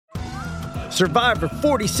Survivor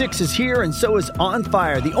 46 is here, and so is On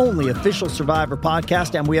Fire, the only official Survivor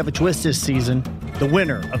podcast, and we have a twist this season. The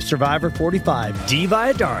winner of Survivor 45, Dee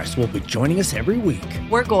Valladares, will be joining us every week.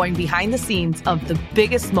 We're going behind the scenes of the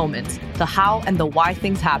biggest moments, the how and the why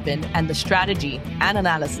things happen, and the strategy and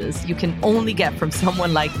analysis you can only get from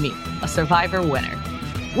someone like me, a Survivor winner.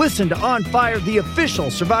 Listen to On Fire, the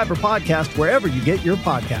official Survivor podcast, wherever you get your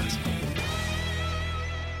podcast.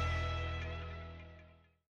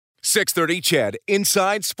 630 CHED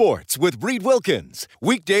Inside Sports with Reed Wilkins.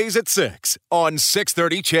 Weekdays at 6 on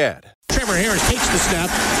 630 CHED. Trevor Harris takes the snap,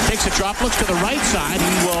 takes a drop, looks to the right side.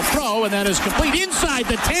 He will throw, and that is complete. Inside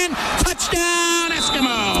the 10. Touchdown,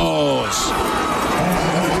 Eskimos.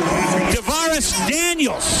 Tavares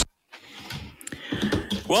Daniels.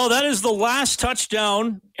 Well, that is the last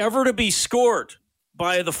touchdown ever to be scored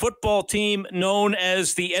by the football team known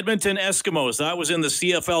as the Edmonton Eskimos. That was in the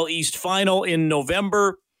CFL East Final in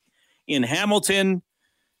November in Hamilton.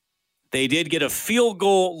 They did get a field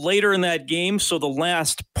goal later in that game, so the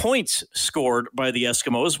last points scored by the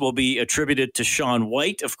Eskimos will be attributed to Sean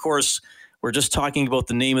White. Of course, we're just talking about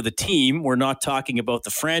the name of the team. We're not talking about the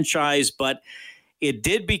franchise, but it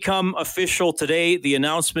did become official today, the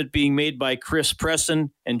announcement being made by Chris Presson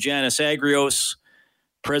and Janice Agrios,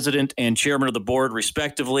 president and chairman of the board,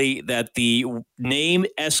 respectively, that the name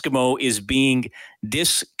Eskimo is being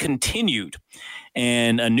discontinued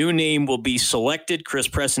and a new name will be selected. Chris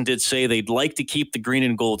Presson did say they'd like to keep the green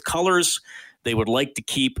and gold colors. They would like to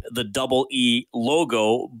keep the double E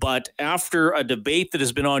logo. But after a debate that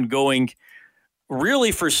has been ongoing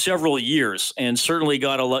really for several years and certainly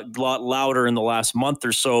got a lot louder in the last month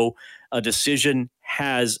or so, a decision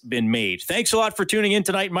has been made. Thanks a lot for tuning in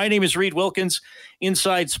tonight. My name is Reed Wilkins,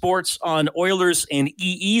 Inside Sports on Oilers and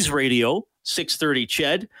EE's Radio, 630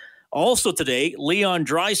 CHED. Also today, Leon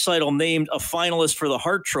Draisaitl named a finalist for the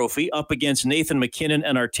Hart Trophy up against Nathan MacKinnon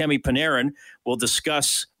and Artemi Panarin. We'll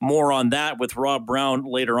discuss more on that with Rob Brown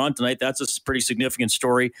later on tonight. That's a pretty significant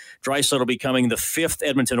story. Draisaitl becoming the fifth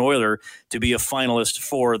Edmonton Oiler to be a finalist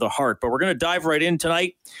for the Hart. But we're going to dive right in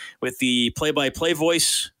tonight with the play-by-play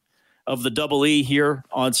voice of the Double E here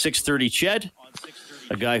on 630 CHED.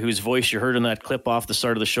 A guy whose voice you heard in that clip off the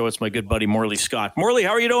start of the show. It's my good buddy Morley Scott. Morley,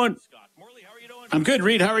 how are you doing? I'm good,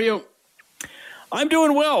 Reed. How are you? I'm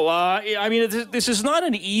doing well. I mean, this is not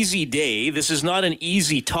an easy day. This is not an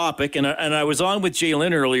easy topic. And I was on with Jay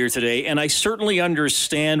Lynn earlier today, and I certainly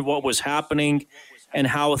understand what was happening and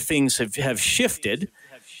how things have shifted.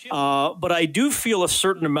 But I do feel a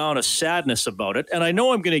certain amount of sadness about it. And I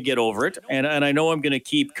know I'm going to get over it. And I know I'm going to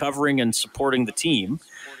keep covering and supporting the team.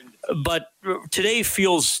 But today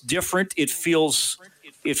feels different. It feels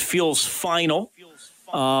final.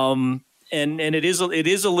 And it is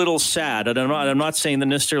a little sad, and I'm not saying that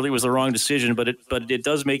necessarily it was the wrong decision, but it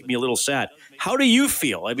does make me a little sad. How do you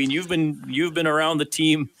feel? I mean, you've been around the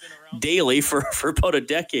team daily for about a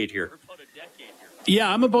decade here.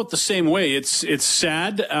 Yeah, I'm about the same way. It's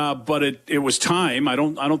sad, but it was time. I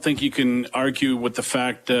don't think you can argue with the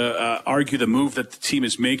fact, argue the move that the team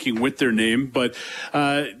is making with their name. But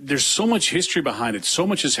there's so much history behind it. So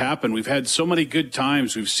much has happened. We've had so many good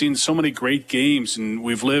times. We've seen so many great games, and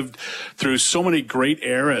we've lived through so many great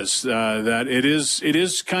eras that it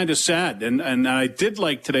is kind of sad. And I did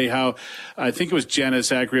like today how I think it was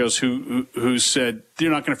Janice Agrios who said they're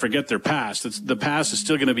not going to forget their past. The past is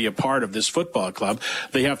still going to be a part of this football club.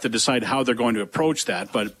 They have to decide how they're going to approach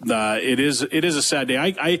that. But it is a sad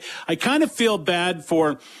day. I kind of feel bad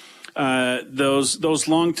for those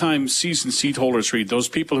longtime season seat holders, Reed, those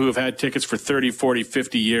people who have had tickets for 30, 40,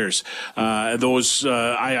 50 years. I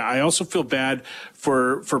also feel bad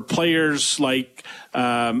for players like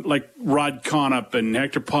Rod Conop and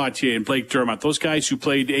Hector Potier and Blake Dermott, those guys who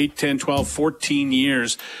played 8, 10, 12, 14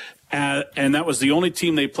 years. And that was the only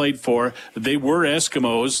team they played for. They were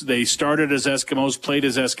Eskimos. They started as Eskimos, played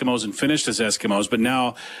as Eskimos, and finished as Eskimos. But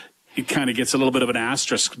now it kind of gets a little bit of an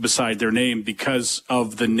asterisk beside their name because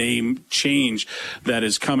of the name change that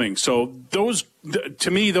is coming. So to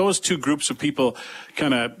me, those two groups of people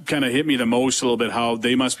kind of hit me the most a little bit, how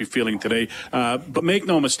they must be feeling today. But make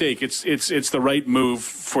no mistake, it's the right move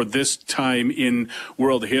for this time in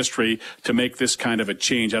world history to make this kind of a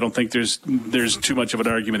change. I don't think there's too much of an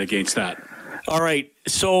argument against that. All right.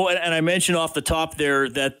 So, and I mentioned off the top there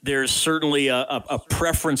that there's certainly a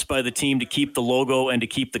preference by the team to keep the logo and to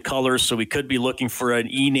keep the colors. So we could be looking for an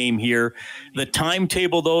E name here. The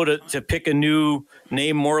timetable, though, to pick a new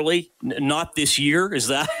name, Morley, not this year. Is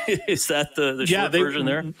that the short version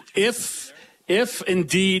there? If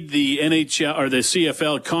indeed the NHL or the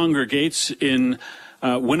CFL congregates in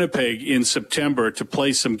Winnipeg in September to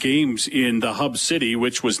play some games in the hub city,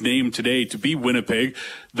 which was named today to be Winnipeg.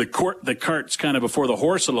 The cart's kind of before the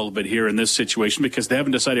horse a little bit here in this situation because they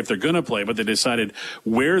haven't decided if they're going to play, but they decided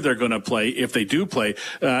where they're going to play if they do play.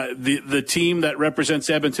 The team that represents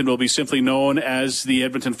Edmonton will be simply known as the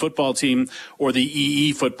Edmonton football team or the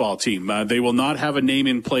EE football team. They will not have a name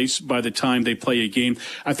in place by the time they play a game.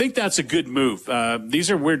 I think that's a good move. These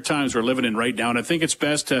are weird times we're living in right now, and I think it's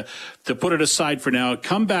best to put it aside for now.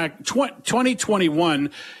 Come back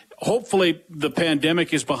 2021. Hopefully the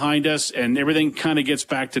pandemic is behind us and everything kind of gets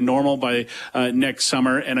back to normal by next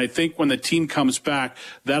summer. And I think when the team comes back,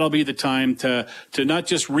 that'll be the time to not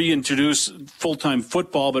just reintroduce full-time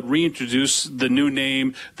football, but reintroduce the new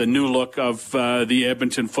name, the new look of the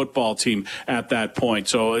Edmonton football team at that point.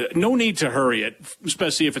 So no need to hurry it,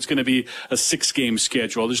 especially if it's going to be a 6-game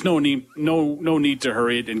schedule. There's no need to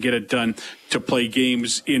hurry it and get it done to play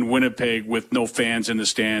games in Winnipeg with no fans in the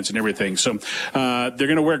stands and everything. So they're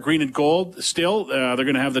going to wear green and gold still. They're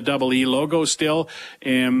going to have the Double E logo still,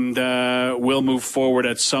 and we'll move forward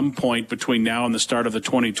at some point between now and the start of the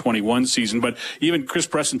 2021 season. But even Chris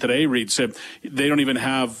Preston today, Reed, said they don't even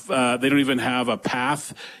have a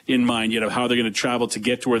path in mind yet of how they're going to travel to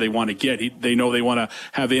get to where they want to get. They know they want to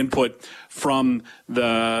have input from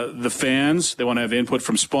the fans. They want to have input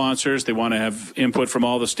from sponsors. They want to have input from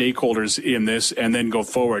all the stakeholders in this and then go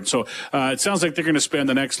forward. So it sounds like they're going to spend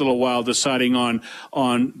the next little while deciding on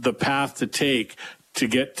the path to take to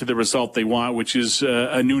get to the result they want, which is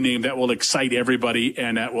a new name that will excite everybody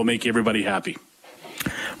and that will make everybody happy.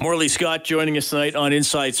 Morley Scott joining us tonight on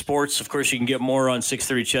Inside Sports. Of course, you can get more on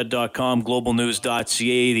 630ched.com,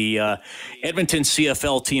 globalnews.ca. The Edmonton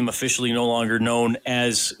CFL team officially no longer known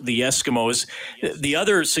as the Eskimos. The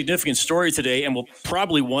other significant story today, and we'll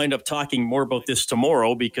probably wind up talking more about this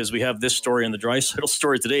tomorrow because we have this story on the Draisaitl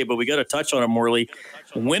story today, but we got to touch on it, Morley.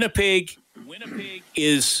 Winnipeg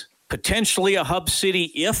is potentially a hub city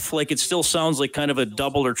if, like, it still sounds like kind of a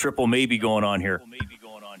double or triple maybe going on here.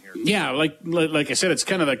 Yeah, like I said, it's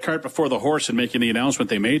kind of the cart before the horse in making the announcement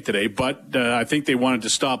they made today. But I think they wanted to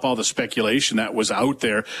stop all the speculation that was out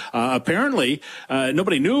there. Apparently,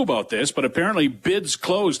 nobody knew about this, but apparently bids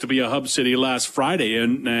closed to be a hub city last Friday,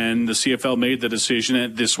 and the CFL made the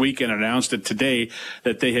decision this week and announced it today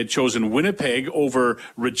that they had chosen Winnipeg over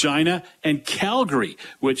Regina and Calgary,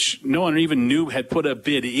 which no one even knew had put a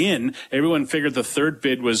bid in. Everyone figured the third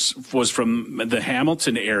bid was from the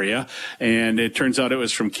Hamilton area, and it turns out it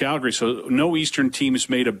was from Calgary. So no Eastern teams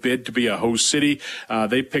made a bid to be a host city.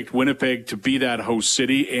 They picked Winnipeg to be that host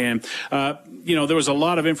city. And, there was a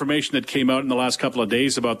lot of information that came out in the last couple of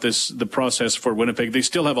days about the process for Winnipeg. They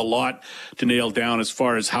still have a lot to nail down as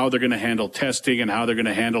far as how they're going to handle testing and how they're going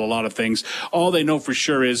to handle a lot of things. All they know for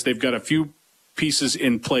sure is they've got a few pieces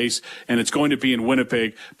in place, and it's going to be in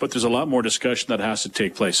Winnipeg, but there's a lot more discussion that has to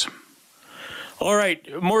take place. All right,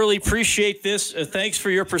 Morley, appreciate this. Thanks for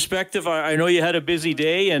your perspective. I know you had a busy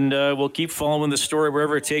day, and we'll keep following the story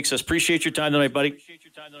wherever it takes us. Appreciate your time tonight, buddy.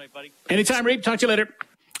 Anytime, Reed. Talk to you later.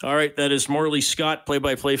 All right, that is Morley Scott,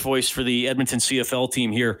 play-by-play voice for the Edmonton CFL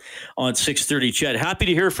team here on 630 Ched. Happy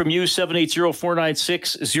to hear from you,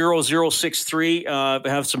 780-496-0063.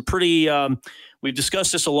 Have some pretty we've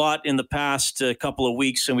discussed this a lot in the past couple of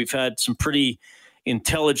weeks, and we've had some pretty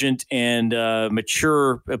intelligent and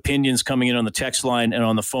mature opinions coming in on the text line and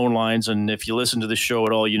on the phone lines. And if you listen to the show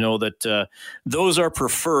at all, you know that those are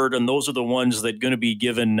preferred, and those are the ones that are going to be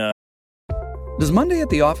given. Does Monday at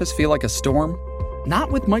the office feel like a storm?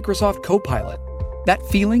 Not with Microsoft Copilot. That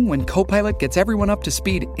feeling when Copilot gets everyone up to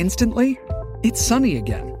speed instantly? It's sunny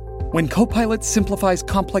again. When Copilot simplifies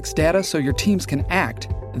complex data so your teams can act,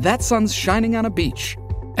 that sun's shining on a beach.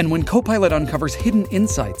 And when Copilot uncovers hidden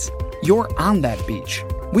insights, you're on that beach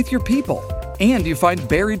with your people, and you find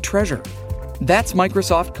buried treasure. That's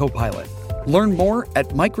Microsoft Copilot. Learn more at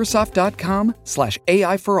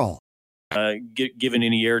Microsoft.com/AI for all. Given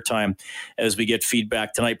any airtime as we get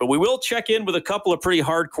feedback tonight. But we will check in with a couple of pretty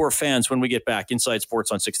hardcore fans when we get back. Inside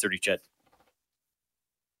Sports on 630 Ched.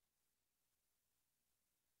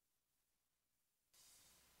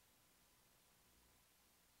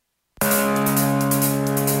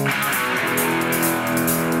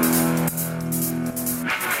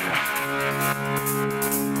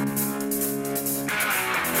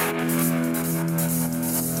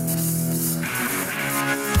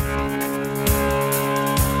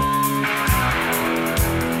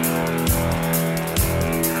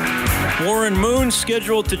 Warren Moon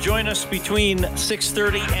scheduled to join us between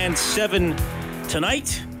 6:30 and 7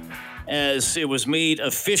 tonight. as it was made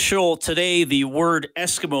official today, the word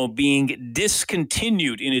Eskimo being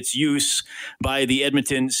discontinued in its use by the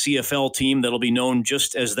Edmonton CFL team. That'll be known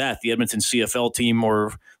just as that, the Edmonton CFL team,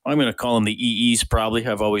 or I'm going to call them the EEs probably.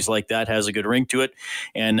 I've always liked that. Has a good ring to it.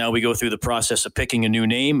 And now we go through the process of picking a new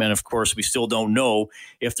name. And, of course, we still don't know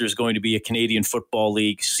if there's going to be a Canadian Football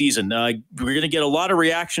League season. We're going to get a lot of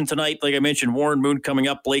reaction tonight. Like I mentioned, Warren Moon coming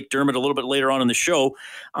up, Blake Dermott a little bit later on in the show.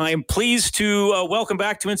 I'm pleased to welcome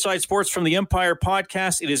back to Inside Sports from the Empire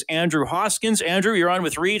Podcast. It is Andrew Hoskins. Andrew, you're on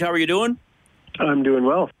with Reed. How are you doing? I'm doing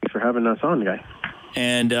well. Thanks for having us on, guy.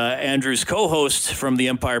 And Andrew's co-host from the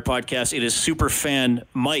Empire Podcast, it is Superfan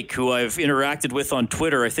Mike, who I've interacted with on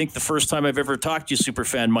Twitter. I think the first time I've ever talked to you,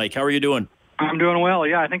 Superfan Mike. How are you doing? I'm doing well.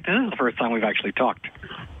 Yeah, I think this is the first time we've actually talked.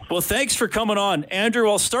 Well, thanks for coming on. Andrew,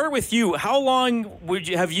 I'll start with you. How long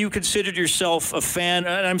have you considered yourself a fan?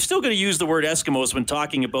 And I'm still going to use the word Eskimos when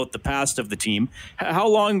talking about the past of the team. How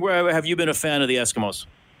long have you been a fan of the Eskimos?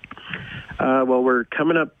 Well, we're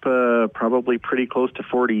coming up probably pretty close to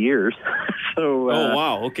 40 years. So. Oh,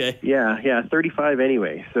 wow. Okay. Yeah, 35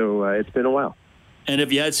 anyway. So it's been a while. And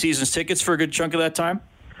have you had season's tickets for a good chunk of that time?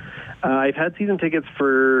 I've had season tickets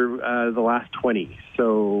for the last 20.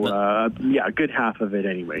 So, a good half of it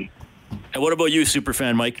anyway. And what about you,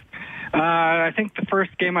 Superfan Mike? I think the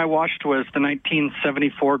first game I watched was the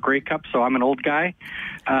 1974 Grey Cup, so I'm an old guy.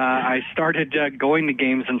 I started going to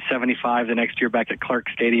games in 75 the next year back at Clark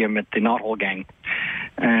Stadium at the Knothole Gang.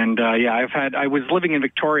 And, I was living in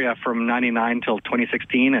Victoria from 99 till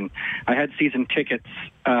 2016, and I had season tickets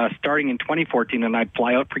starting in 2014, and I'd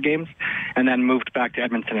fly out for games, and then moved back to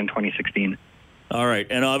Edmonton in 2016. All right.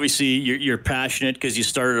 And obviously you're passionate because you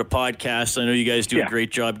started a podcast. I know you guys do a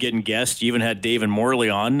great job getting guests. You even had Dave and Morley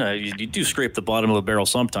on. You do scrape the bottom of the barrel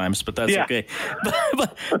sometimes, but that's okay.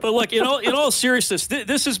 But look, in all seriousness,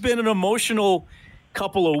 this has been an emotional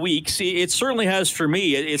couple of weeks. It certainly has for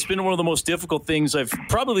me. It's been one of the most difficult things.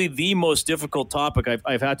 Probably the most difficult topic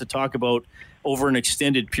I've had to talk about over an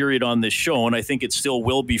extended period on this show, and I think it still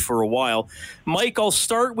will be for a while. Mike, I'll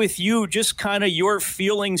start with you. Just kind of your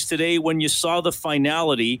feelings today when you saw the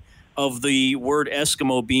finality of the word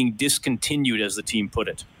Eskimo being discontinued, as the team put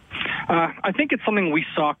it. I think it's something we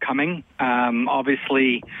saw coming.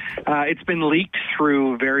 Obviously, it's been leaked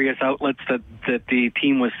through various outlets that the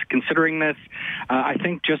team was considering this. I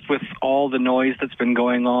think just with all the noise that's been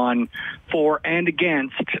going on for and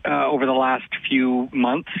against over the last few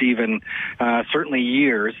months, even certainly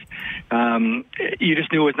years, you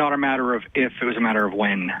just knew it was not a matter of if, it was a matter of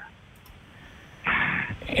when.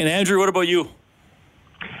 And Andrew, what about you?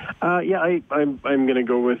 I'm going to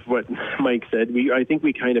go with what Mike said. I think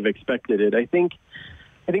we kind of expected it. I think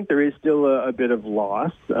there is still a bit of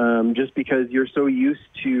loss, just because you're so used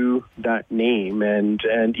to that name, and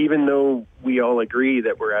even though we all agree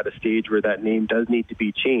that we're at a stage where that name does need to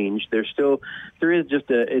be changed, there is just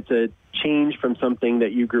it's a change from something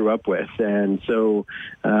that you grew up with, and so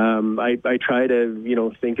I try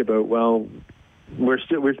to think about, well,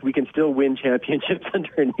 we can still win championships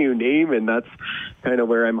under a new name, and that's kind of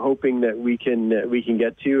where I'm hoping that we can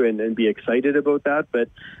get to and be excited about that. But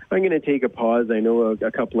I'm going to take a pause, I know,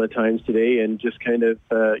 a couple of times today, and just kind of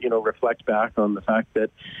reflect back on the fact that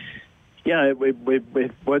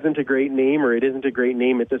it wasn't a great name, or it isn't a great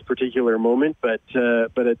name at this particular moment, but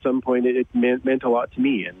at some point it meant a lot to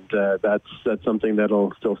me, and that's something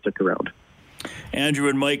that'll still stick around. Andrew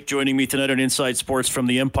and Mike joining me tonight on Inside Sports from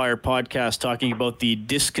the Empire Podcast, talking about the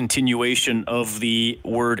discontinuation of the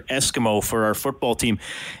word Eskimo for our football team.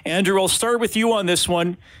 Andrew, I'll start with you on this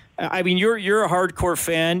one. I mean, you're a hardcore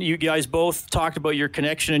fan. You guys both talked about your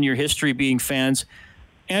connection and your history being fans.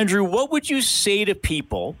 Andrew, what would you say to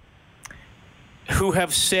people who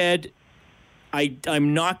have said,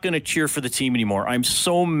 I'm not going to cheer for the team anymore? I'm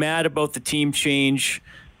so mad about the team change,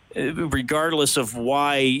 regardless of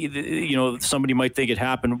why somebody might think it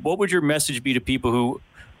happened. What would your message be to people who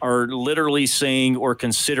are literally saying or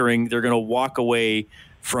considering they're going to walk away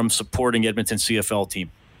from supporting Edmonton CFL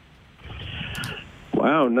team?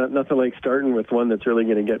 Wow, nothing like starting with one that's really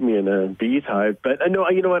going to get me in a bee's hive. But no,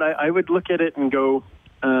 you know what? I would look at it and go,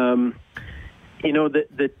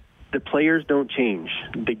 the players don't change.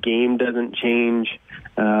 The game doesn't change.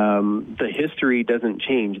 The history doesn't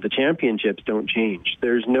change. The championships don't change.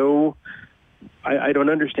 There's no... I don't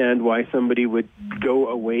understand why somebody would go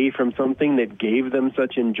away from something that gave them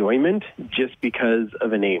such enjoyment just because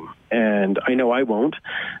of a name. And I know I won't.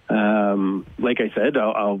 Like I said,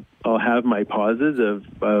 I'll have my pauses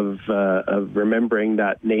of remembering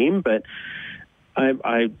that name, but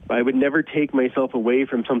I would never take myself away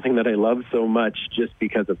from something that I love so much just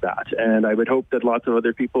because of that. And I would hope that lots of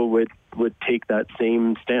other people would take that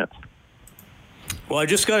same stance. Well, I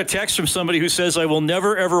just got a text from somebody who says, I will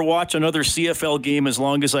never, ever watch another CFL game as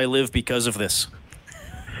long as I live because of this.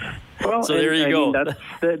 Well, so there you go.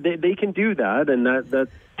 Mean, they can do that, and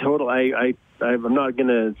that's total. I'm not going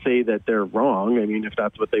to say that they're wrong. I mean, if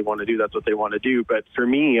that's what they want to do, that's what they want to do. But for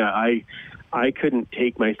me, I couldn't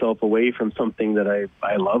take myself away from something that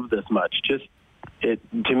I love this much.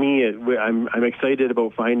 I'm excited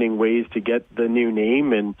about finding ways to get the new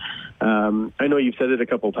name, and I know you've said it a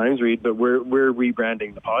couple of times, Reed, but we're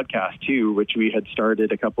rebranding the podcast too, which we had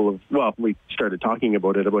started we started talking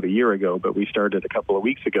about it about a year ago, but we started a couple of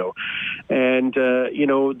weeks ago, and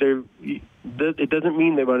it doesn't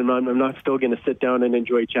mean that I'm not still going to sit down and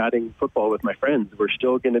enjoy chatting football with my friends. We're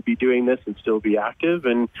still going to be doing this and still be active,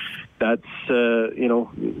 and that's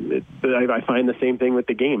I find the same thing with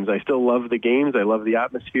the games. I still love the games. I love the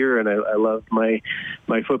atmosphere, and I love my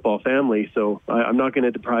football family. So I'm not going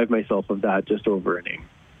to deprive myself of that just over a name.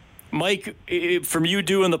 Mike, from you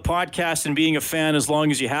doing the podcast and being a fan as long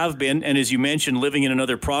as you have been, and as you mentioned, living in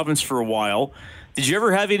another province for a while, did you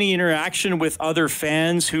ever have any interaction with other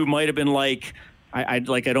fans who might have been like, I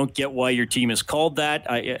don't get why your team is called that.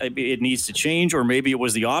 It needs to change, or maybe it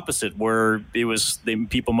was the opposite, where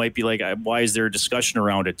people might be like, why is there a discussion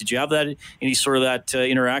around it? Did you have any sort of that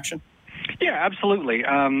interaction? Yeah, absolutely.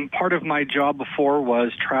 Part of my job before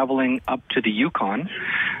was traveling up to the Yukon,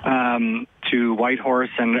 to Whitehorse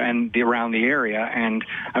and around the area, and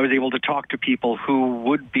I was able to talk to people who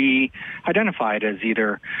would be identified as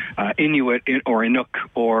either Inuit or Inuk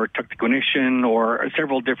or Tuktagunishin or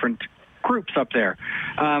several different groups up there.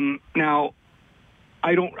 Now,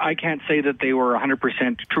 I can't say that they were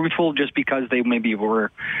 100% truthful just because they maybe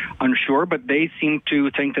were unsure, but they seemed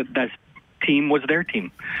to think that team was their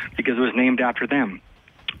team because it was named after them.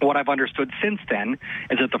 What I've understood since then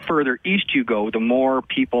is that the further east you go, the more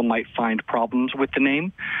people might find problems with the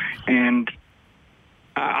name. And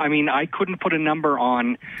I mean, I couldn't put a number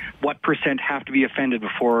on what percent have to be offended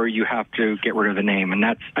before you have to get rid of the name. And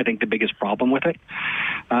that's, I think, the biggest problem with it.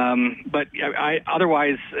 But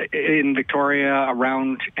otherwise, in Victoria,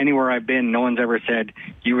 around anywhere I've been, no one's ever said,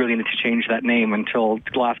 you really need to change that name until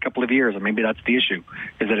the last couple of years. Or maybe that's the issue,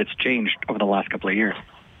 is that it's changed over the last couple of years.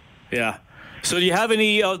 Yeah. So do you have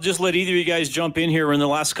any, I'll just let either of you guys jump in here in the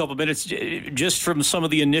last couple of minutes, just from some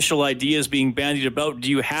of the initial ideas being bandied about,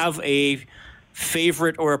 do you have a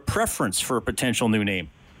favorite or a preference for a potential new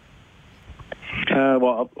name?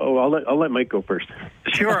 I'll let Mike go first.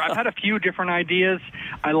 Sure. I've had a few different ideas.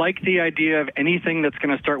 I like the idea of anything that's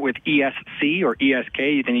going to start with ESC or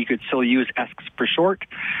ESK, then you could still use ESK for short.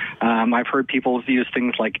 I've heard people use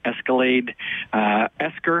things like Escalade,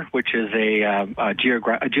 Esker, which is a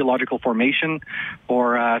geological formation,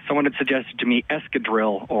 or someone had suggested to me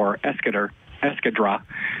Escadrille or Escadra,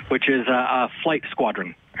 which is a flight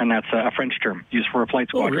squadron. And that's a French term used for a flight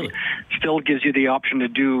squadron. Oh, really? Still gives you the option to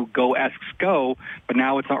do Go Esks Go, but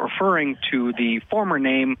now it's not referring to the former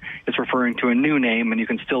name, it's referring to a new name, and you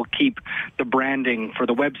can still keep the branding for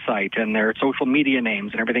the website and their social media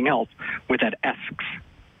names and everything else with that Esks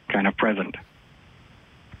kind of present.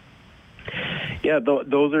 Yeah,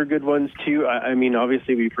 those are good ones too. I mean,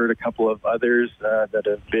 obviously we've heard a couple of others that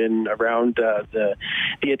have been around the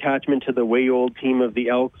attachment to the way old team of the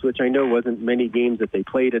Elks, which I know wasn't many games that they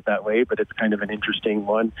played it that way, but it's kind of an interesting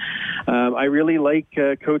one. I really like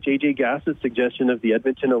Coach AJ Gass's suggestion of the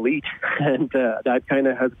Edmonton Elite, and that kind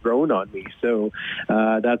of has grown on me. So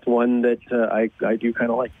that's one that I do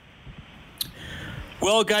kind of like.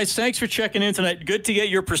 Well, guys, thanks for checking in tonight. Good to get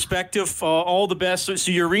your perspective. All the best.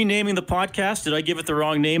 So you're renaming the podcast. Did I give it the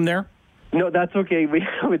wrong name there? No, that's okay. We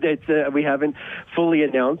haven't fully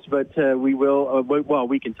announced, but we will. Well,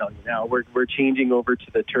 we can tell you now. We're changing over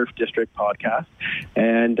to the Turf District podcast,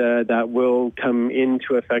 and that will come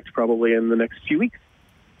into effect probably in the next few weeks.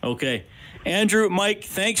 Okay. Andrew, Mike,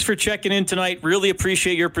 thanks for checking in tonight. Really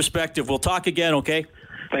appreciate your perspective. We'll talk again, okay?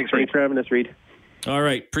 Thanks, Reed. Thanks for having us, Reed. All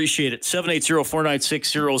right. Appreciate it.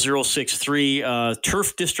 780-496-0063.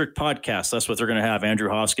 Turf District Podcast. That's what they're going to have. Andrew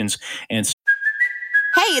Hoskins and...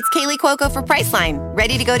 Hey, it's Kaylee Cuoco for Priceline.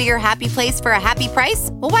 Ready to go to your happy place for a happy price?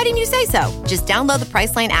 Well, why didn't you say so? Just download the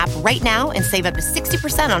Priceline app right now and save up to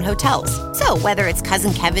 60% on hotels. So whether it's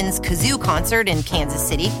Cousin Kevin's Kazoo Concert in Kansas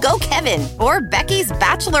City, go Kevin, or Becky's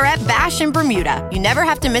Bachelorette Bash in Bermuda, you never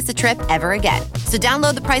have to miss a trip ever again. So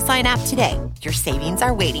download the Priceline app today. Your savings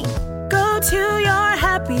are waiting. Go to your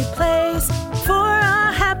happy place for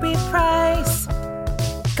a happy price.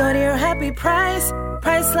 Go to your happy price,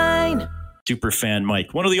 Priceline. Superfan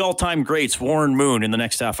Mike. One of the all-time greats, Warren Moon, in the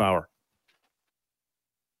next half hour.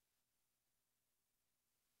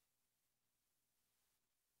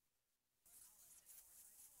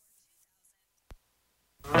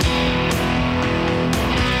 All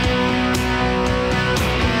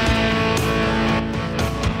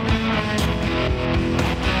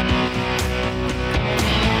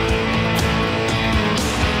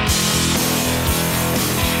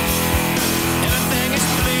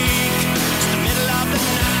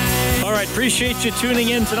right, appreciate you tuning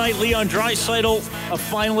in tonight. Leon Draisaitl, a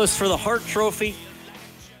finalist for the Hart Trophy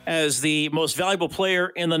as the most valuable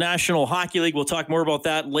player in the National Hockey League. We'll talk more about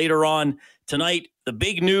that later on tonight. The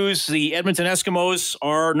big news, the Edmonton Eskimos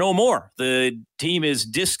are no more. The team is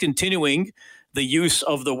discontinuing the use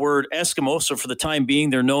of the word Eskimo. So for the time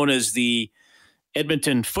being, they're known as the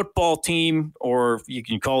Edmonton football team, or you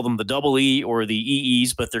can call them the Double E or the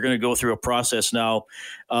EEs, but they're going to go through a process now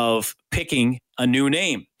of picking a new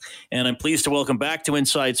name. And I'm pleased to welcome back to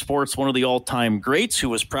Inside Sports one of the all-time greats who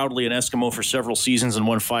was proudly an Eskimo for several seasons and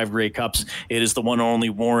won 5 Grey Cups. It is the one and only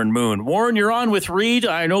Warren Moon. Warren, you're on with Reed.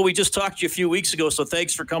 I know we just talked to you a few weeks ago, so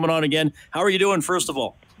thanks for coming on again. How are you doing, first of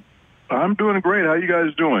all? I'm doing great. How you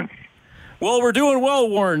guys doing? Well, we're doing well,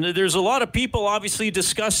 Warren. There's a lot of people obviously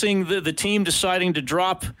discussing the team deciding to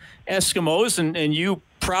drop Eskimos, and you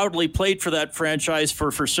proudly played for that franchise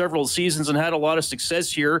for several seasons and had a lot of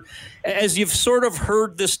success here. As you've sort of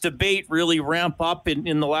heard this debate really ramp up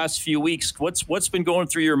in the last few weeks, what's been going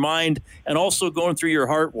through your mind and also going through your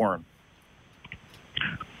heart, Warren?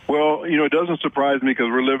 Well, it doesn't surprise me because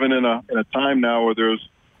we're living in a time now where there's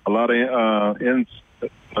a lot of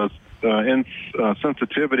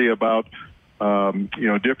insensitivity about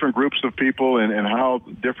different groups of people and how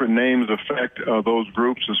different names affect those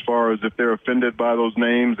groups as far as if they're offended by those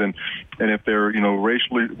names and if they're,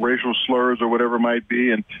 racial slurs or whatever it might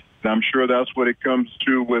be. And I'm sure that's what it comes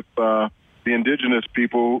to with the indigenous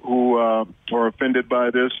people who are offended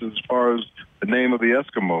by this as far as the name of the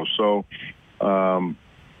Eskimos. So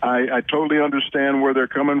I totally understand where they're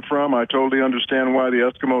coming from. I totally understand why the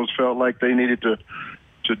Eskimos felt like they needed to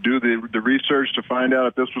do the research to find out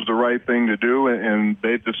if this was the right thing to do, and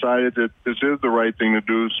they've decided that this is the right thing to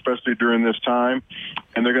do, especially during this time,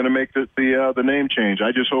 and they're going to make the name change.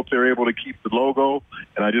 I just hope they're able to keep the logo,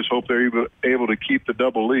 and I just hope they're able to keep the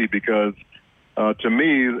Double E, because to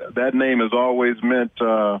me that name has always meant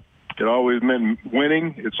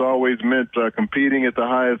winning. It's always meant competing at the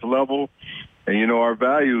highest level. And our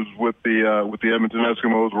values with the Edmonton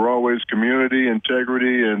Eskimos were always community,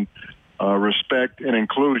 integrity, and respect and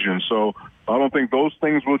inclusion. So I don't think those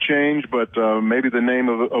things will change, but maybe the name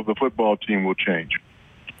of the football team will change.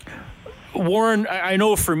 Warren, I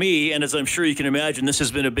know for me, and as I'm sure you can imagine, this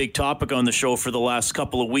has been a big topic on the show for the last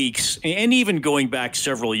couple of weeks, and even going back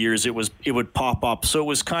several years, it would pop up. So it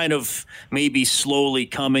was kind of maybe slowly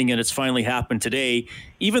coming, and it's finally happened today.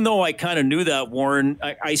 Even though I kind of knew that, Warren,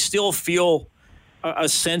 I still feel a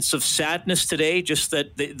sense of sadness today, just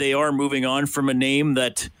that they are moving on from a name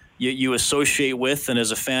that you associate with, and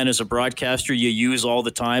as a fan, as a broadcaster, you use all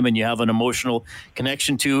the time and you have an emotional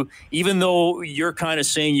connection to. Even though you're kind of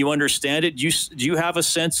saying you understand it, do you have a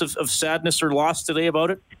sense of sadness or loss today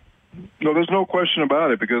about it? No, there's no question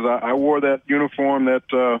about it, because I wore that uniform, that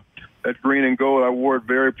green and gold. I wore it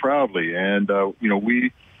very proudly, and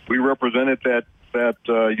we represented that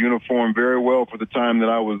uniform very well for the time that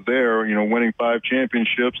I was there. Winning 5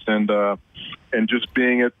 championships and just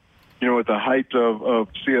being at the height of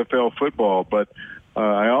CFL football. But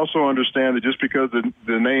I also understand that just because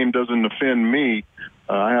the name doesn't offend me,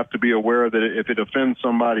 I have to be aware that if it offends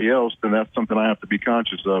somebody else, then that's something I have to be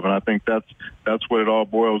conscious of. And I think that's what it all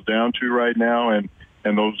boils down to right now, and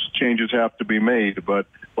those changes have to be made. But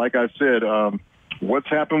like I said, what's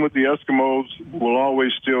happened with the Eskimos will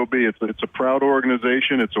always still be. It's a proud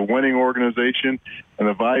organization. It's a winning organization. And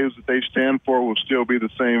the values that they stand for will still be the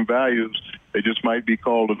same values. They just might be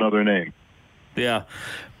called another name. Yeah.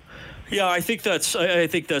 Yeah, I think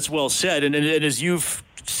that's well said. And as you've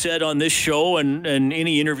said on this show and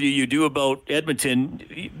any interview you do about Edmonton,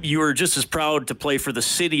 you were just as proud to play for the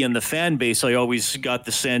city and the fan base. I always got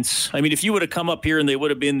the sense. I mean, if you would have come up here and they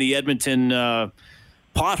would have been the Edmonton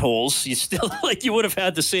potholes, you would have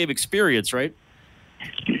had the same experience, right?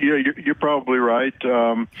 Yeah, you're probably right.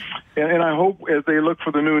 And I hope as they look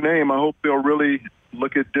for the new name, I hope they'll really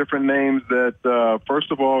look at different names that,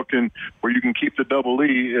 first of all, where you can keep the Double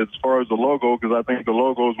E as far as the logo, because I think the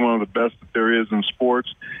logo is one of the best that there is in sports.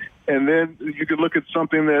 And then you could look at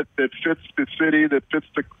something that fits the city, that fits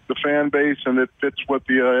the fan base, and that fits what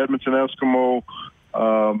the Edmonton Eskimo,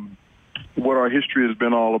 what our history has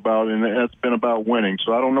been all about, and it's been about winning.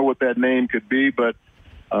 So I don't know what that name could be, but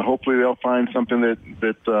hopefully they'll find something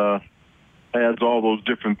that adds all those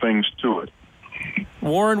different things to it.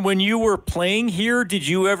 Warren, when you were playing here, did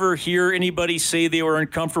you ever hear anybody say they were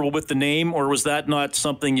uncomfortable with the name, or was that not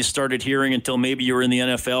something you started hearing until maybe you were in the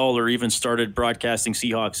NFL or even started broadcasting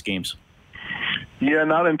Seahawks games? Yeah,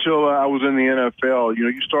 not until I was in the NFL.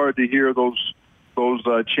 You started to hear those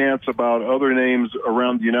chants about other names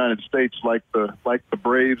around the United States, like the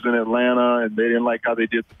Braves in Atlanta, and they didn't like how they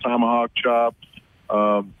did the tomahawk chop.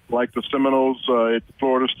 Like the Seminoles at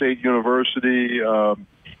Florida State University.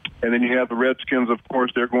 And then you have the Redskins, of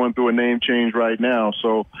course, they're going through a name change right now.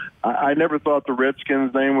 So I never thought the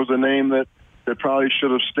Redskins name was a name that probably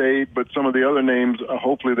should have stayed, but some of the other names,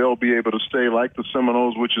 hopefully they'll be able to stay, like the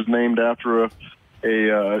Seminoles, which is named after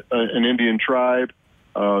an Indian tribe.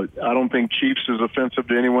 I don't think Chiefs is offensive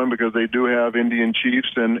to anyone because they do have Indian chiefs,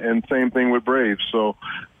 and same thing with Braves. So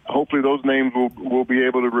hopefully those names will be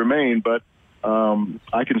able to remain, but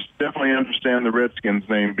I can definitely understand the Redskins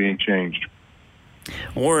name being changed.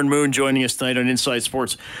 Warren Moon joining us tonight on Inside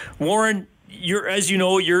Sports. Warren,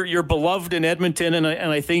 you're beloved in Edmonton, and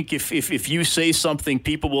I think if you say something,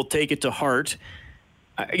 people will take it to heart.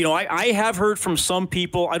 I have heard from some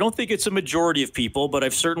people. I don't think it's a majority of people, but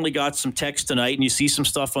I've certainly got some text tonight, and you see some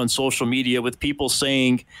stuff on social media with people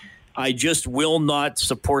saying, I just will not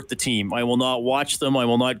support the team. I will not watch them. I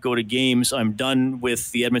will not go to games. I'm done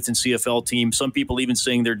with the Edmonton CFL team. Some people even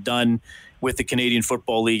saying they're done with the Canadian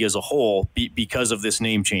Football League as a whole because of this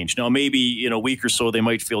name change. Now, maybe in a week or so they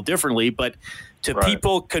might feel differently, but to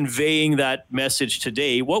people conveying that message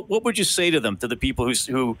today, what would you say to them, to the people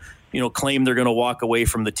who claim they're going to walk away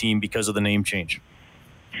from the team because of the name change?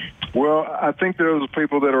 Well, I think there's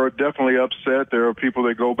people that are definitely upset. There are people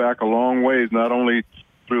that go back a long ways, not only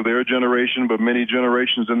through their generation, but many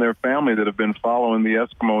generations in their family that have been following the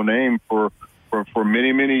Eskimo name for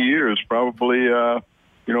many, many years, probably a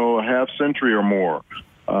half century or more.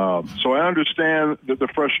 So I understand the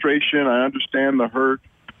frustration. I understand the hurt,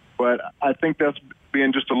 but I think that's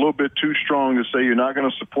being just a little bit too strong to say you're not going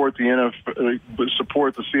to support the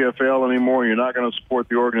support the CFL anymore. You're not going to support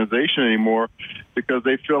the organization anymore because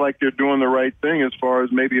they feel like they're doing the right thing as far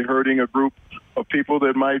as maybe hurting a group of people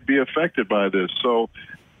that might be affected by this. So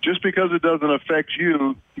just because it doesn't affect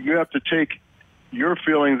you, you have to take your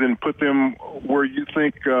feelings and put them where you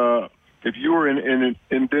think, if you were an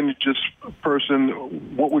indigenous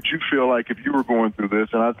person, what would you feel like if you were going through this?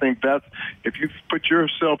 And I think that's, if you put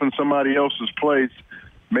yourself in somebody else's place,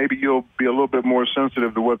 maybe you'll be a little bit more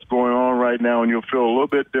sensitive to what's going on right now, and you'll feel a little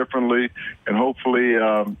bit differently, and hopefully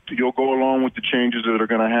you'll go along with the changes that are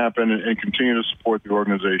going to happen and continue to support the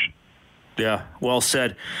organization. Yeah, well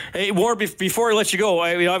said. Hey, Warren, before I let you go,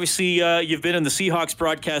 I mean, obviously you've been in the Seahawks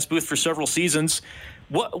broadcast booth for several seasons.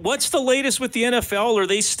 What's the latest with the NFL? Are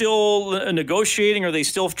they still negotiating? Are they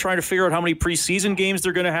still trying to figure out how many preseason games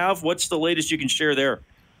they're going to have? What's the latest you can share there?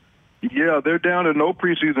 Yeah, they're down to no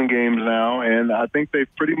preseason games now, and I think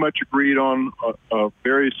they've pretty much agreed on a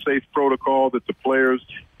very safe protocol that the players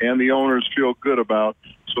and the owners feel good about.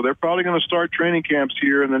 So they're probably going to start training camps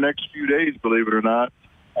here in the next few days, believe it or not,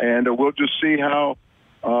 and we'll just see how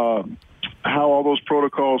all those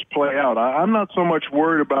protocols play out. I'm not so much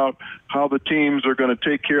worried about how the teams are going to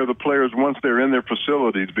take care of the players once they're in their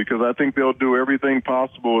facilities, because I think they'll do everything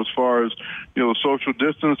possible as far as, social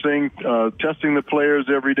distancing, testing the players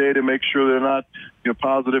every day to make sure they're not,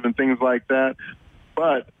 positive and things like that.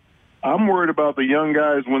 But I'm worried about the young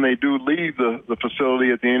guys when they do leave the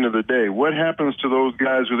facility at the end of the day. What happens to those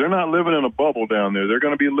guys who they're not living in a bubble down there? They're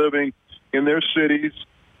going to be living in their cities.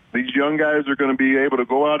 These young guys are going to be able to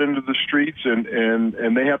go out into the streets,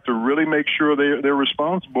 and they have to really make sure they're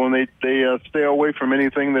responsible, and they stay away from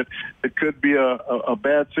anything that could be a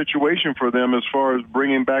bad situation for them as far as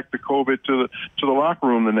bringing back the COVID to the locker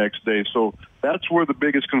room the next day. So that's where the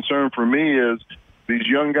biggest concern for me is. These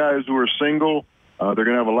young guys who are single, they're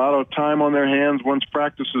going to have a lot of time on their hands once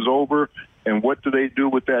practice is over. And what do they do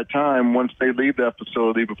with that time once they leave that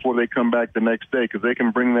facility before they come back the next day? Because they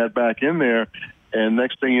can bring that back in there, and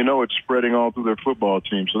next thing you know, it's spreading all through their football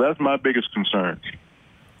team. So that's my biggest concern.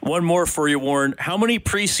 One more for you, Warren. How many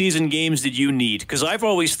preseason games did you need? Because I've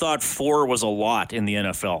always thought 4 was a lot in the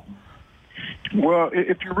NFL. Well,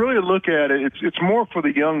 if you really look at it, it's more for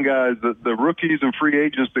the young guys, the rookies and free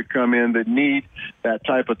agents that come in that need that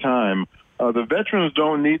type of time. The veterans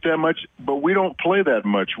don't need that much, but we don't play that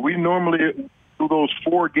much. We normally, through those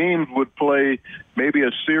 4 games, would play maybe a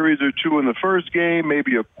series or 2 in the first game,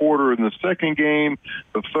 maybe a quarter in the second game.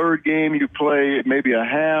 The third game, you play maybe a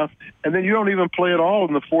half, and then you don't even play at all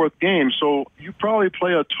in the 4th game. So you probably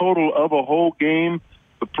play a total of a whole game,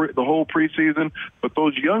 the whole preseason. But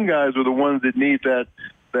those young guys are the ones that need that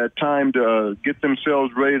that time to get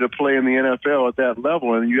themselves ready to play in the NFL at that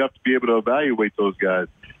level, and you have to be able to evaluate those guys.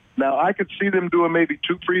 Now, I could see them doing maybe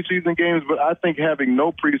 2 preseason games, but I think having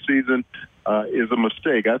no preseason is a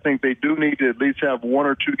mistake. I think they do need to at least have 1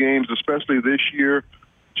 or 2 games, especially this year,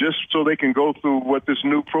 just so they can go through what this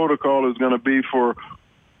new protocol is going to be for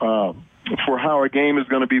how a game is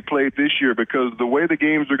going to be played this year, because the way the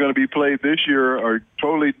games are going to be played this year are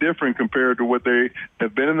totally different compared to what they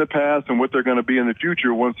have been in the past and what they're going to be in the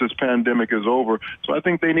future once this pandemic is over. So I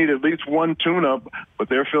think they need at least 1 tune-up, but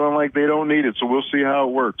they're feeling like they don't need it, so we'll see how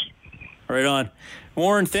it works. Right on.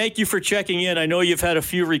 Warren, thank you for checking in. I know you've had a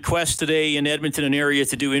few requests today in Edmonton and area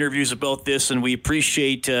to do interviews about this, and we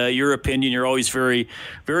appreciate your opinion. You're always very,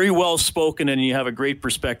 very well spoken, and you have a great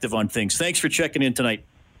perspective on things. Thanks for checking in tonight.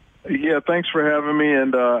 Yeah, thanks for having me.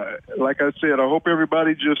 And like I said, I hope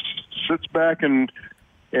everybody just sits back and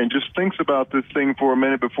just thinks about this thing for a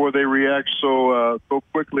minute before they react so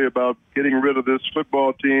quickly about getting rid of this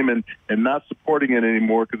football team and not supporting it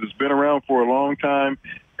anymore, because it's been around for a long time.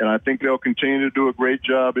 And I think they'll continue to do a great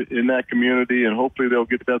job in that community, and hopefully they'll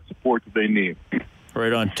get that support that they need.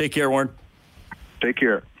 Right on. Take care, Warren. Take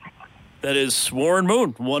care. That is Warren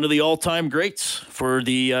Moon, one of the all-time greats for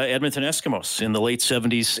the Edmonton Eskimos in the late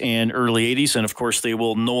 70s and early 80s. And, of course, they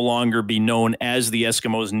will no longer be known as the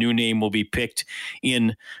Eskimos. New name will be picked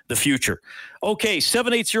in the future. Okay,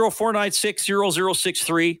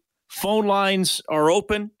 780-496-0063. Phone lines are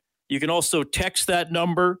open. You can also text that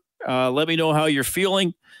number. Let me know how you're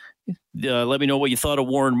feeling. Let me know what you thought of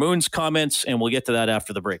Warren Moon's comments, and we'll get to that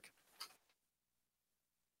after the break.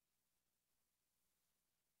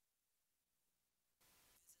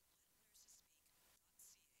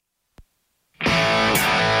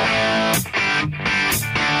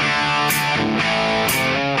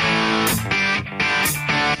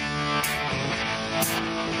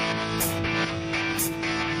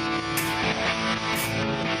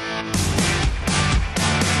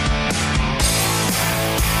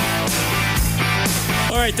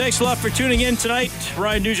 All right, thanks a lot for tuning in tonight.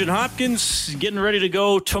 Ryan Nugent-Hopkins getting ready to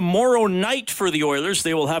go tomorrow night for the Oilers.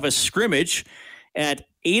 They will have a scrimmage at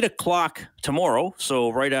 8 o'clock tomorrow,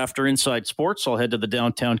 so right after Inside Sports. I'll head to the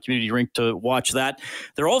downtown community rink to watch that.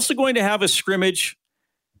 They're also going to have a scrimmage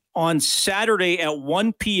on Saturday at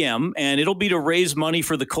 1 p.m., and it'll be to raise money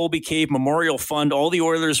for the Colby Cave Memorial Fund. All the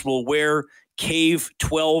Oilers will wear Cave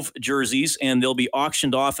 12 jerseys, and they'll be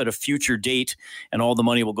auctioned off at a future date, and all the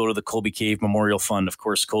money will go to the Colby Cave Memorial Fund. Of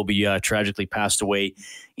course, Colby tragically passed away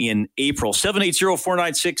in April.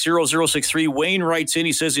 780-496-0063. Wayne writes in,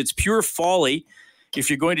 he says, it's pure folly if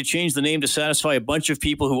you're going to change the name to satisfy a bunch of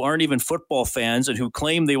people who aren't even football fans and who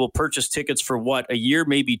claim they will purchase tickets for a year,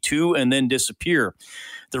 maybe 2, and then disappear.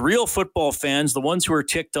 The real football fans, the ones who are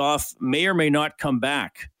ticked off, may or may not come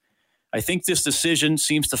back. I think this decision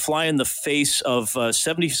seems to fly in the face of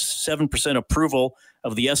 77% approval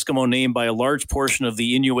of the Eskimo name by a large portion of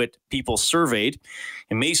the Inuit people surveyed.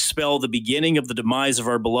 It may spell the beginning of the demise of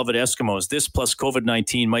our beloved Eskimos. This plus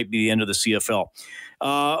COVID-19 might be the end of the CFL.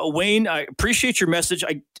 Wayne, I appreciate your message.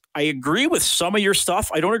 I agree with some of your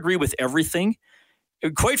stuff. I don't agree with everything.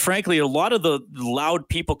 Quite frankly, a lot of the loud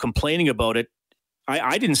people complaining about it,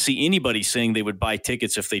 I didn't see anybody saying they would buy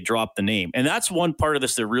tickets if they dropped the name. And that's one part of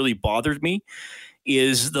this that really bothered me,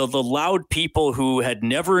 is the loud people who had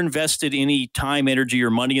never invested any time, energy, or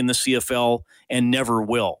money in the CFL and never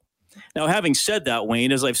will. Now, having said that,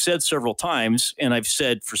 Wayne, as I've said several times, and I've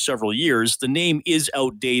said for several years, the name is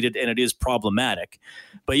outdated and it is problematic.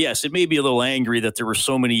 But yes, it made me a little angry that there were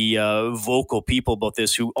so many vocal people about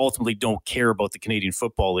this who ultimately don't care about the Canadian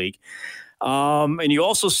Football League. And you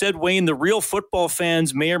also said, Wayne, the real football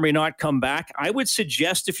fans may or may not come back. I would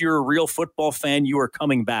suggest if you're a real football fan, you are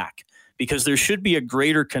coming back, because there should be a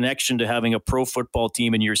greater connection to having a pro football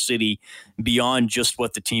team in your city beyond just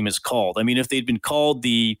what the team is called. I mean, if they'd been called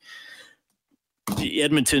the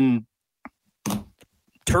Edmonton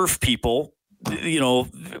Turf People, you know,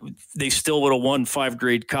 they still would have won 5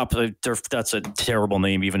 Grey Cups. That's a terrible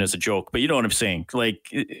name, even as a joke, but you know what I'm saying.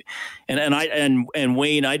 Like, and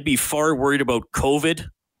Wayne, I'd be far worried about COVID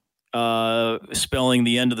spelling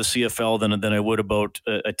the end of the CFL than I would about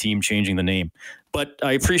a team changing the name. But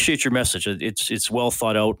I appreciate your message. It's well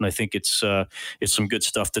thought out, and I think it's some good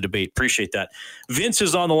stuff to debate. Appreciate that. Vince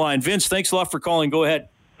is on the line. Vince, thanks a lot for calling. Go ahead.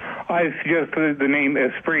 I suggested the name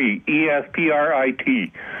Esprit,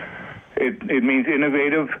 E-S-P-R-I-T. It means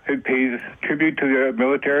innovative. It pays tribute to the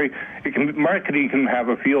military. Marketing can have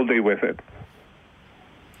a field day with it.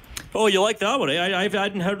 Oh, you like that one? I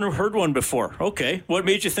hadn't heard one before. Okay. What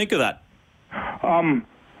made you think of that?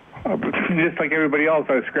 Just like everybody else,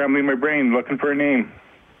 I was scrambling my brain looking for a name.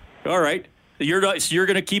 All right. You're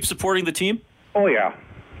going to keep supporting the team? Oh, yeah.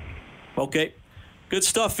 Okay. Good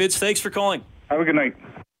stuff, Vince. Thanks for calling. Have a good night.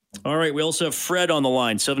 All right. We also have Fred on the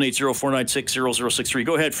line, 780-496-0063.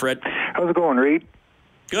 Go ahead, Fred. How's it going, Reed?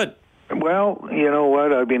 Good. Well, you know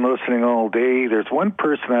what? I've been listening all day. There's one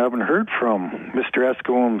person I haven't heard from, Mr.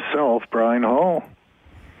 Eskimo himself, Brian Hall.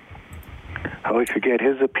 I'd like to get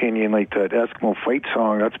his opinion, like that Eskimo fight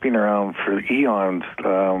song that's been around for eons.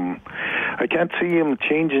 I can't see him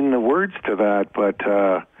changing the words to that, but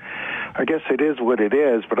I guess it is what it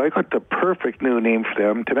is. But I got the perfect new name for the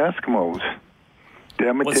Edmonton Eskimos. The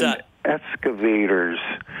Edmonton Excavators.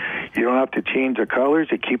 You don't have to change the colors.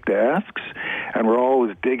 You keep the Esks, and we're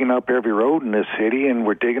always digging up every road in this city, and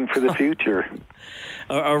we're digging for the future.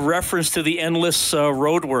 A reference to the endless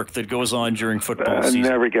road work that goes on during football season.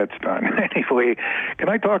 Never gets done. Anyway, can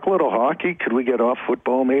I talk a little hockey? Could we get off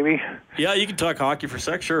football, maybe? Yeah, you can talk hockey for a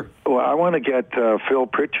sec, sure. Well, I want to get Phil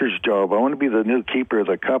Pritchard's job. I want to be the new keeper of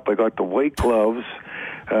the cup. I got the white gloves.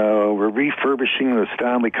 We're refurbishing the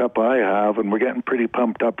Stanley Cup I have, and we're getting pretty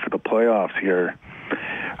pumped up for the playoffs here.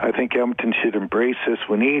 I think Edmonton should embrace this.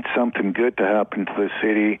 We need something good to happen to the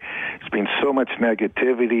city. There's been so much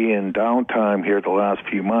negativity and downtime here the last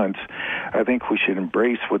few months. I think we should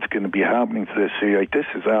embrace what's going to be happening to this city. Like, this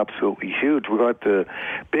is absolutely huge. We got the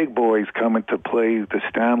big boys coming to play the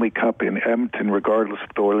Stanley Cup in Edmonton, regardless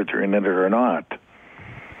if the Oilers are in it or not.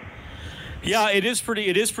 Yeah, it is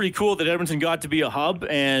pretty cool that Edmonton got to be a hub,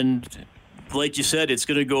 and like you said, it's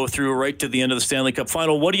going to go through right to the end of the Stanley Cup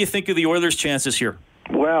final. What do you think of the Oilers' chances here?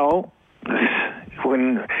 Well,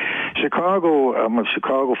 when Chicago, I'm a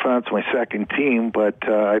Chicago fan, it's my second team, but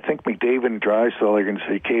I think McDavid and Draisaitl are going to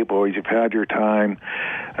say, "Okay, boys, you've had your time.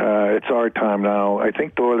 It's our time now." I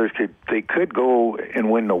think the Oilers could go and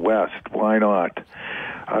win the West. Why not?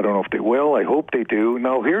 I don't know if they will. I hope they do.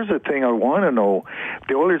 Now, here's the thing I want to know. If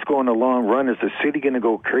the Oilers go on a long run, is the city going to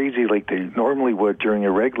go crazy like they normally would during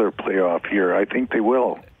a regular playoff year? I think they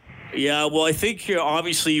will. Yeah, well, I think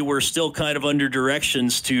obviously we're still kind of under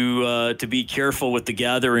directions to be careful with the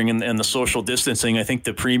gathering and the social distancing. I think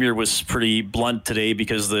the Premier was pretty blunt today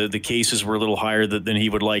because the cases were a little higher than he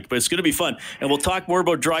would like. But it's going to be fun. And we'll talk more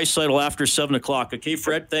about Draisaitl after 7 o'clock. Okay,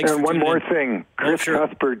 Fred? Thanks for tuning in. And one more thing. Chris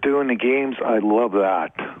Cuthbert doing the games, I love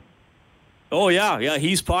that. Oh, yeah,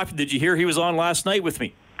 he's popular. Did you hear he was on last night with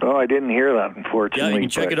me? Oh, I didn't hear that, unfortunately. Yeah, you can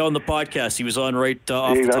check it on the podcast. He was on right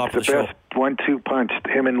off the top of the show. That's the best 1-2 punch,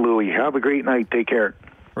 him and Louie. Have a great night. Take care.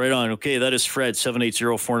 Right on. Okay, that is Fred,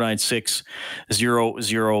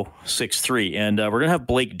 780-496-0063. And we're going to have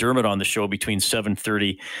Blake Dermott on the show between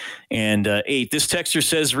 7:30 and 8. This texter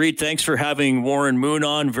says, Reed, thanks for having Warren Moon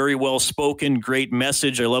on. Very well spoken. Great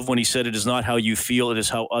message. I love when he said it is not how you feel, it is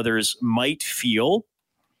how others might feel.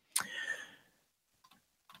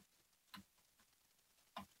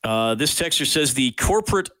 This texter says the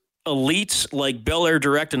corporate elites like Bel Air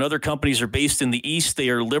Direct and other companies are based in the East. They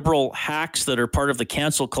are liberal hacks that are part of the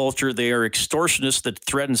cancel culture. They are extortionists that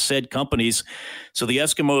threaten said companies. So the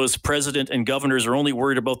Eskimos president and governors are only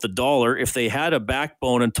worried about the dollar. If they had a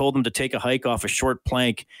backbone and told them to take a hike off a short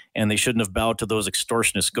plank, and they shouldn't have bowed to those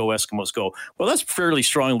extortionists. Go Eskimos, go. Well, that's fairly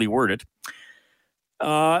strongly worded.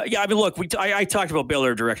 Yeah, I mean, look, I talked about Bel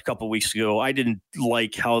Air Direct a couple of weeks ago. I didn't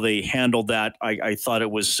like how they handled that. I thought it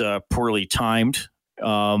was poorly timed.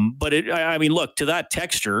 But I mean, look, to that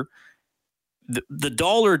texture, the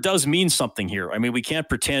dollar does mean something here. I mean, we can't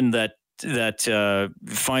pretend that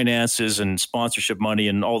finances and sponsorship money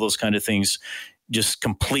and all those kind of things just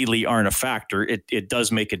completely aren't a factor. It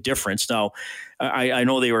does make a difference. Now, I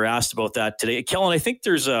know they were asked about that today. Kellen, I think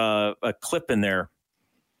there's a clip in there.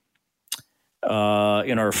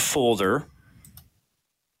 In our folder.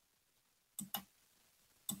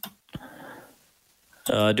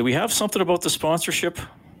 Do we have something about the sponsorship?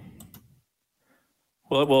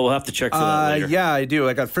 Well, we'll have to check for that later. Yeah, I do.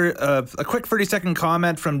 I got a quick 30-second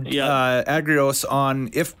comment from Agrios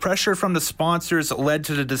on if pressure from the sponsors led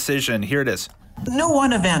to the decision. Here it is. No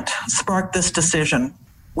one event sparked this decision.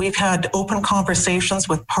 We've had open conversations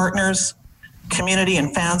with partners, community,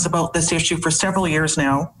 and fans about this issue for several years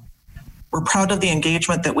now. We're proud of the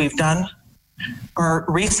engagement that we've done. Our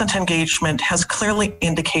recent engagement has clearly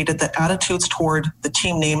indicated that attitudes toward the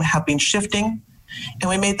team name have been shifting, and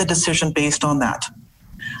we made the decision based on that.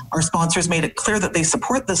 Our sponsors made it clear that they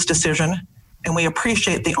support this decision, and we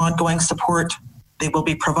appreciate the ongoing support they will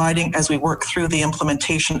be providing as we work through the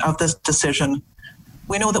implementation of this decision.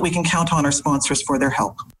 We know that we can count on our sponsors for their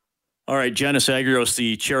help. All right, Janice Agrios,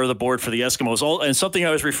 the chair of the board for the Eskimos. And something I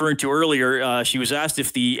was referring to earlier, she was asked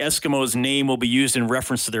if the Eskimos' name will be used in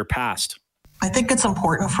reference to their past. I think it's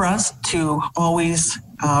important for us to always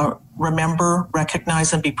remember,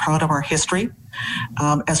 recognize, and be proud of our history.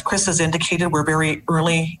 As Chris has indicated, we're very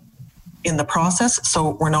early in the process,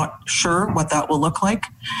 so we're not sure what that will look like.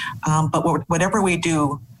 But whatever we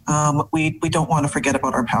do, we don't want to forget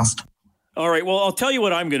about our past. All right. Well, I'll tell you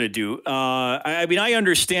what I'm going to do. I mean, I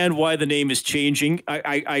understand why the name is changing.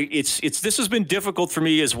 This has been difficult for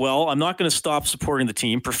me as well. I'm not going to stop supporting the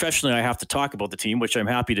team. Professionally, I have to talk about the team, which I'm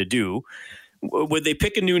happy to do. Would they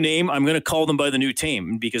pick a new name? I'm going to call them by the new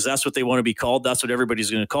team because that's what they want to be called. That's what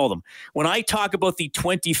everybody's going to call them. When I talk about the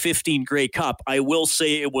 2015 Grey Cup, I will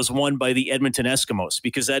say it was won by the Edmonton Eskimos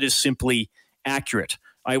because that is simply accurate.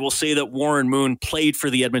 I will say that Warren Moon played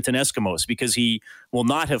for the Edmonton Eskimos because he will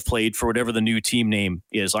not have played for whatever the new team name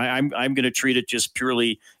is. I'm going to treat it just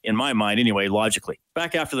purely, in my mind anyway, logically.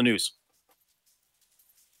 Back after the news.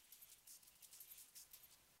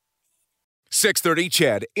 630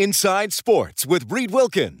 CHED Inside Sports with Reed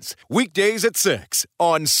Wilkins. Weekdays at 6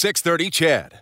 on 630 CHED.